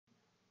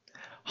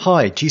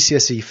Hi,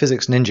 GCSE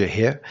Physics Ninja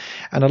here,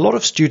 and a lot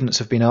of students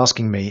have been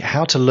asking me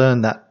how to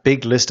learn that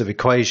big list of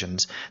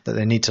equations that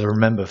they need to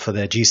remember for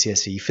their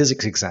GCSE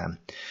physics exam.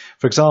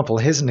 For example,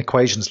 here's an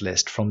equations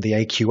list from the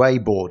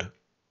AQA board.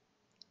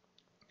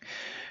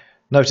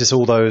 Notice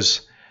all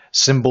those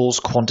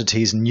symbols,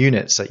 quantities, and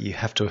units that you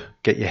have to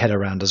get your head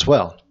around as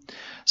well.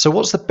 So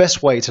what's the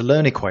best way to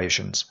learn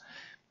equations?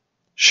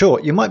 Sure,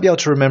 you might be able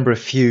to remember a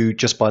few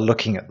just by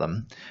looking at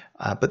them,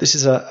 but this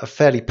is a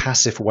fairly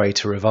passive way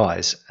to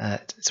revise.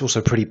 It's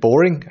also pretty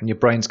boring, and your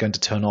brain's going to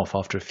turn off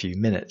after a few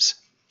minutes.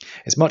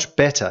 It's much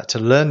better to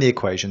learn the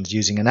equations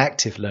using an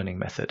active learning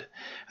method,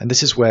 and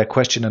this is where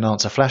question and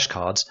answer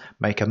flashcards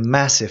make a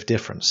massive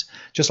difference,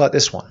 just like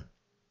this one.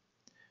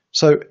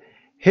 So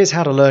here's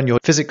how to learn your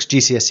physics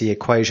GCSE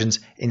equations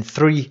in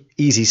 3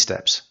 easy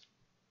steps.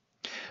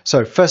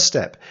 So first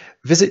step,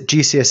 visit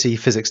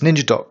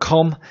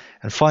gcsephysicsninja.com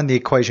and find the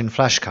equation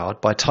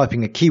flashcard by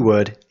typing a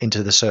keyword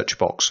into the search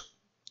box.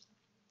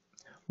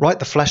 Write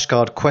the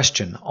flashcard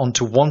question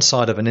onto one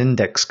side of an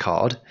index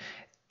card,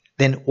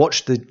 then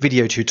watch the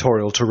video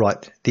tutorial to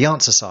write the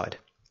answer side.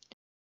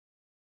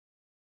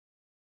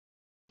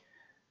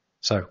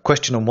 So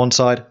question on one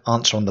side,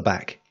 answer on the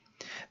back.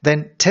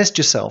 Then test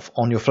yourself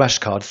on your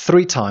flashcard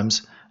 3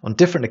 times on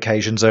different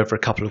occasions over a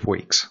couple of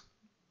weeks.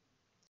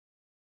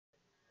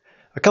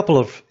 A couple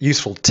of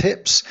useful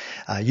tips.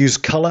 Use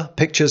colour,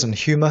 pictures and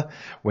humour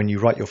when you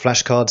write your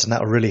flashcards, and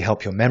that will really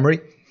help your memory.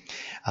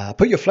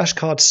 Put your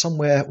flashcards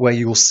somewhere where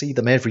you will see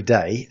them every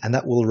day, and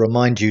that will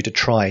remind you to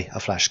try a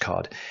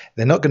flashcard.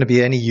 They're not going to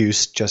be any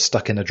use just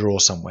stuck in a drawer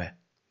somewhere.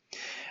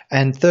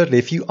 And thirdly,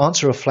 if you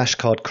answer a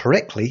flashcard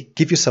correctly,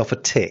 give yourself a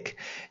tick.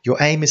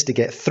 Your aim is to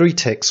get 3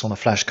 ticks on a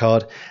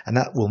flashcard, and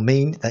that will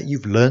mean that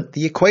you've learnt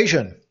the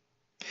equation.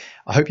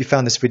 I hope you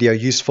found this video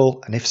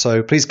useful, and if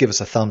so, please give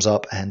us a thumbs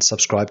up and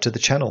subscribe to the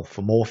channel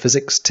for more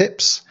physics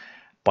tips.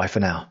 Bye for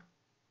now.